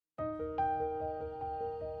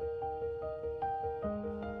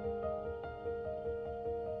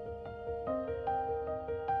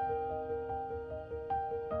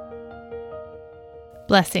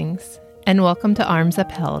Blessings, and welcome to Arms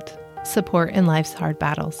Upheld, Support in Life's Hard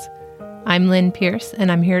Battles. I'm Lynn Pierce,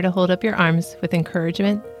 and I'm here to hold up your arms with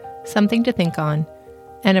encouragement, something to think on,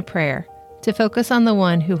 and a prayer to focus on the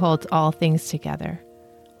one who holds all things together,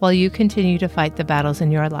 while you continue to fight the battles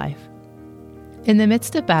in your life. In the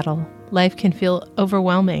midst of battle, life can feel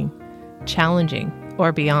overwhelming, challenging,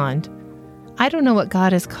 or beyond. I don't know what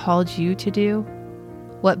God has called you to do,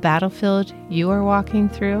 what battlefield you are walking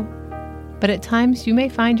through, but at times you may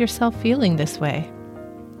find yourself feeling this way.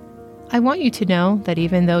 I want you to know that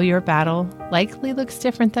even though your battle likely looks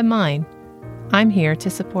different than mine, I'm here to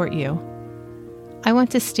support you. I want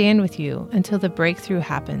to stand with you until the breakthrough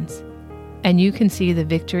happens, and you can see the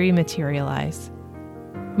victory materialize.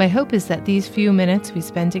 My hope is that these few minutes we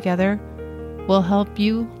spend together will help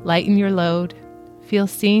you lighten your load, feel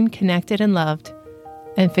seen, connected, and loved,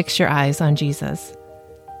 and fix your eyes on Jesus.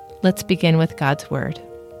 Let's begin with God's Word.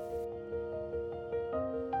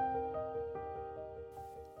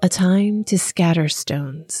 A time to scatter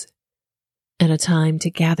stones, and a time to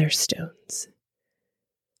gather stones.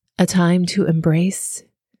 A time to embrace,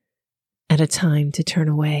 and a time to turn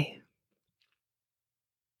away.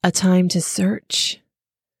 A time to search,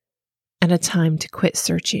 and a time to quit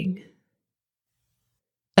searching.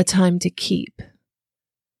 A time to keep,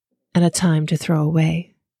 and a time to throw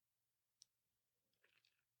away.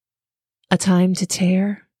 A time to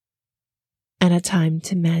tear, and a time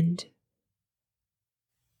to mend.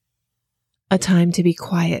 A time to be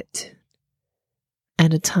quiet,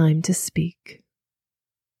 and a time to speak.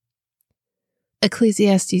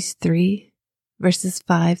 Ecclesiastes 3, verses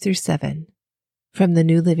 5 through 7, from the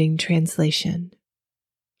New Living Translation.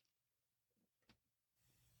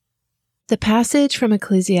 The passage from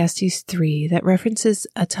Ecclesiastes 3 that references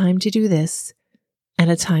a time to do this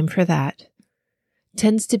and a time for that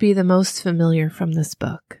tends to be the most familiar from this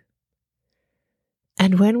book.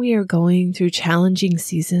 And when we are going through challenging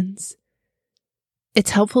seasons,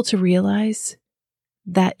 it's helpful to realize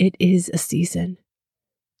that it is a season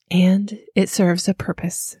and it serves a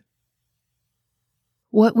purpose.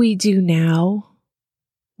 What we do now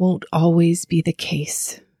won't always be the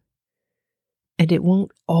case, and it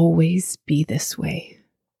won't always be this way.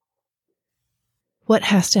 What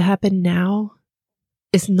has to happen now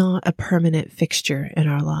is not a permanent fixture in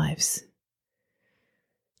our lives.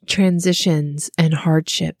 Transitions and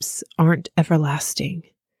hardships aren't everlasting.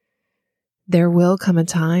 There will come a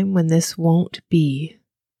time when this won't be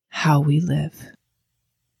how we live.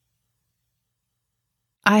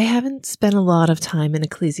 I haven't spent a lot of time in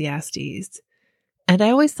Ecclesiastes, and I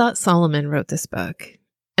always thought Solomon wrote this book.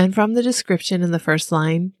 And from the description in the first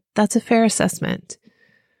line, that's a fair assessment.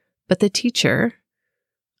 But the teacher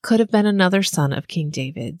could have been another son of King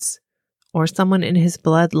David's, or someone in his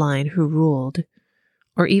bloodline who ruled,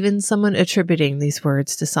 or even someone attributing these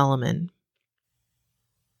words to Solomon.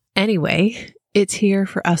 Anyway, it's here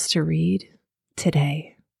for us to read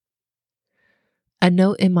today. A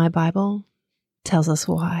note in my Bible tells us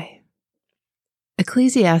why.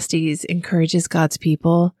 Ecclesiastes encourages God's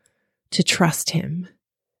people to trust Him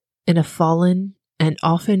in a fallen and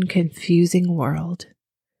often confusing world.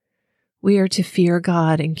 We are to fear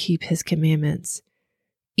God and keep His commandments,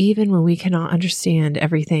 even when we cannot understand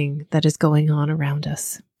everything that is going on around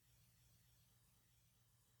us.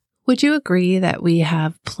 Would you agree that we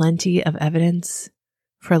have plenty of evidence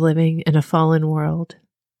for living in a fallen world?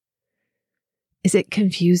 Is it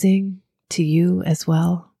confusing to you as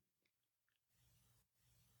well?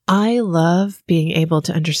 I love being able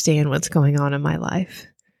to understand what's going on in my life,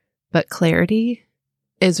 but clarity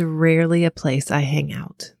is rarely a place I hang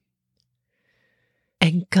out.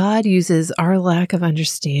 And God uses our lack of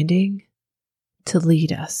understanding to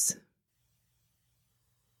lead us.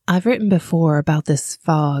 I've written before about this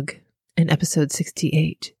fog in episode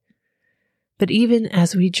 68, but even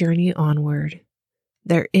as we journey onward,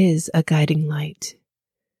 there is a guiding light.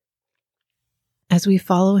 As we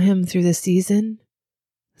follow Him through the season,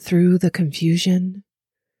 through the confusion,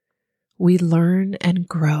 we learn and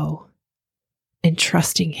grow in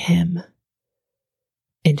trusting Him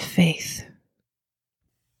in faith.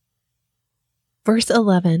 Verse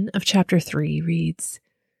 11 of chapter 3 reads,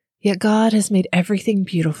 "Yet God has made everything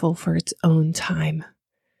beautiful for its own time.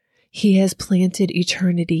 He has planted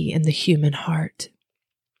eternity in the human heart.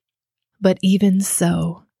 But even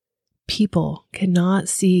so, people cannot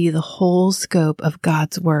see the whole scope of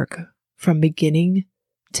God's work from beginning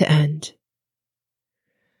to end.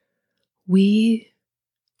 We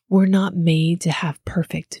were not made to have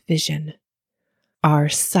perfect vision. Our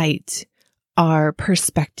sight, our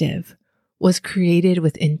perspective was created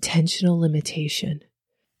with intentional limitation.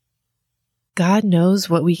 God knows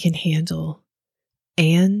what we can handle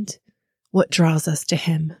and what draws us to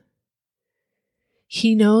Him.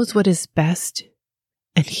 He knows what is best,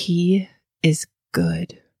 and He is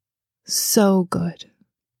good, so good.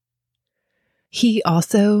 He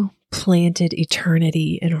also planted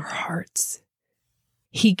eternity in our hearts.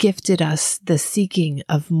 He gifted us the seeking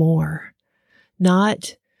of more,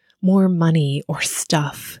 not more money or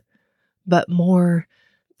stuff, but more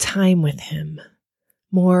time with Him,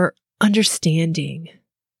 more understanding,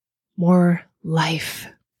 more life.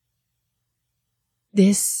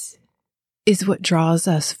 This is what draws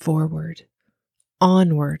us forward,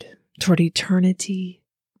 onward toward eternity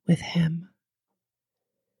with Him.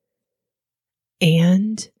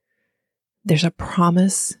 And there's a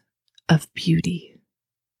promise of beauty.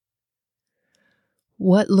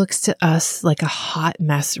 What looks to us like a hot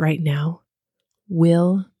mess right now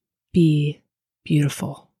will be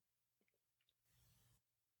beautiful.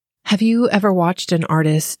 Have you ever watched an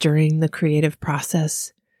artist during the creative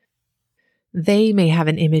process? They may have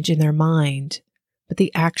an image in their mind, but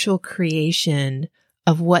the actual creation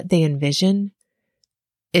of what they envision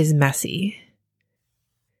is messy.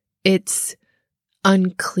 It's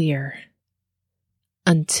unclear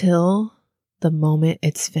until the moment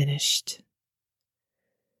it's finished.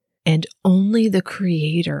 And only the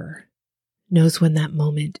Creator knows when that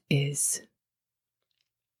moment is.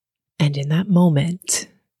 And in that moment,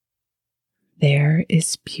 there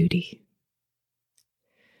is beauty.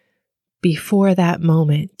 Before that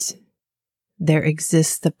moment, there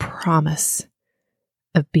exists the promise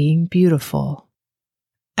of being beautiful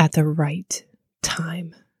at the right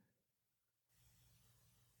time.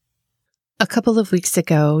 A couple of weeks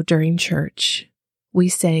ago during church, we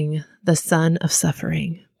sang "The Son of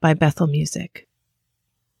Suffering" by Bethel Music.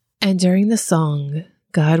 And during the song,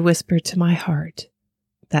 God whispered to my heart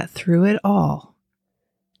that through it all,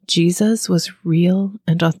 Jesus was real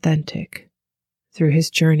and authentic through His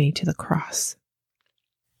journey to the cross.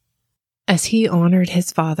 As He honored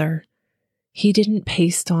His Father, He didn't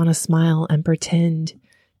paste on a smile and pretend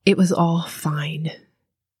it was all fine.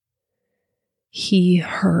 He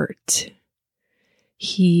hurt.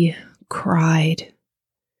 He cried.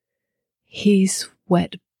 He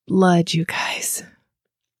sweat blood, you guys.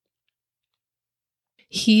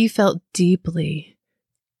 He felt deeply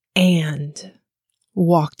and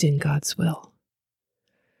walked in God's will.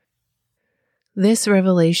 This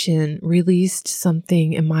revelation released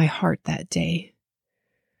something in my heart that day.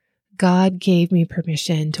 God gave me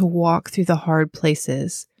permission to walk through the hard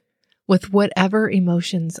places with whatever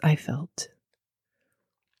emotions I felt.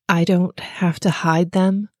 I don't have to hide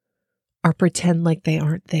them or pretend like they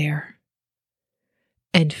aren't there.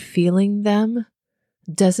 And feeling them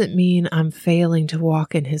doesn't mean I'm failing to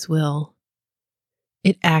walk in His will.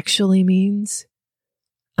 It actually means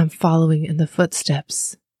I'm following in the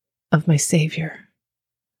footsteps of my Savior.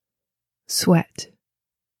 Sweat,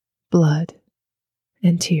 blood,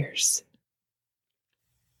 and tears.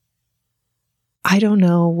 I don't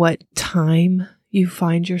know what time you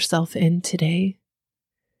find yourself in today.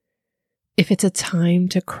 If it's a time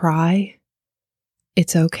to cry,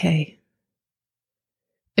 it's okay.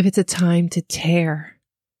 If it's a time to tear,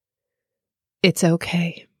 it's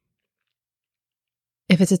okay.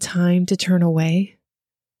 If it's a time to turn away,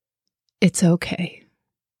 it's okay.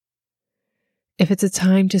 If it's a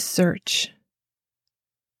time to search,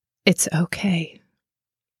 it's okay.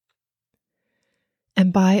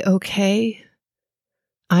 And by okay,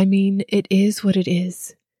 I mean it is what it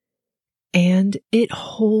is. And it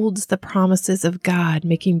holds the promises of God,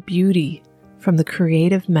 making beauty from the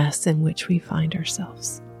creative mess in which we find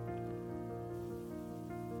ourselves.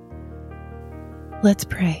 Let's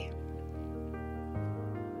pray.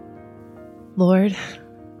 Lord,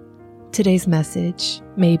 today's message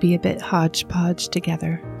may be a bit hodgepodge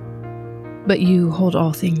together, but You hold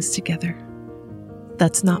all things together.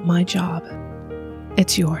 That's not my job.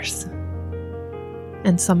 It's Yours.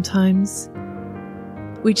 And sometimes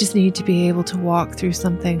we just need to be able to walk through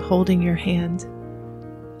something holding Your hand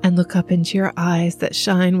and look up into Your eyes that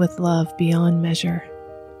shine with love beyond measure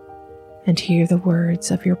and hear the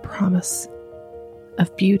words of Your promise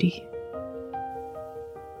of beauty.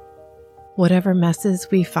 Whatever messes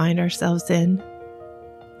we find ourselves in,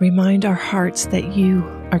 remind our hearts that You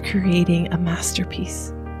are creating a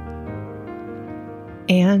masterpiece.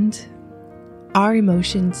 And our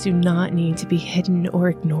emotions do not need to be hidden or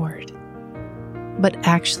ignored, but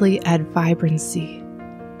actually add vibrancy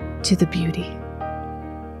to the beauty.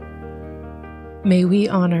 May we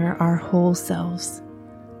honor our whole selves,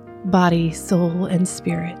 body, soul, and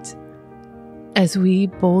spirit, as we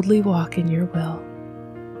boldly walk in Your will.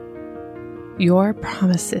 Your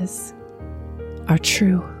promises are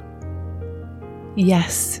true.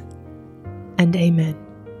 Yes and amen.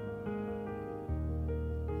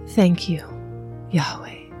 Thank you,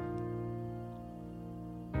 Yahweh.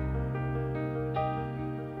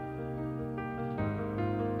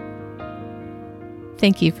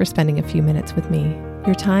 Thank you for spending a few minutes with me.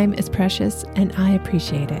 Your time is precious and I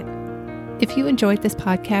appreciate it. If you enjoyed this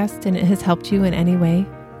podcast and it has helped you in any way,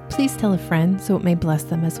 please tell a friend so it may bless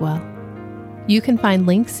them as well. You can find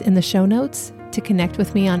links in the show notes to connect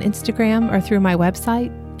with me on Instagram or through my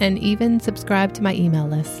website, and even subscribe to my email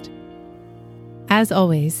list. As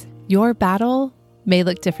always, your battle may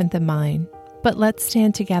look different than mine, but let's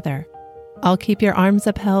stand together. I'll keep your arms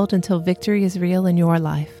upheld until victory is real in your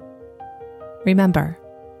life. Remember,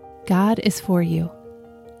 God is for you,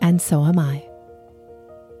 and so am I.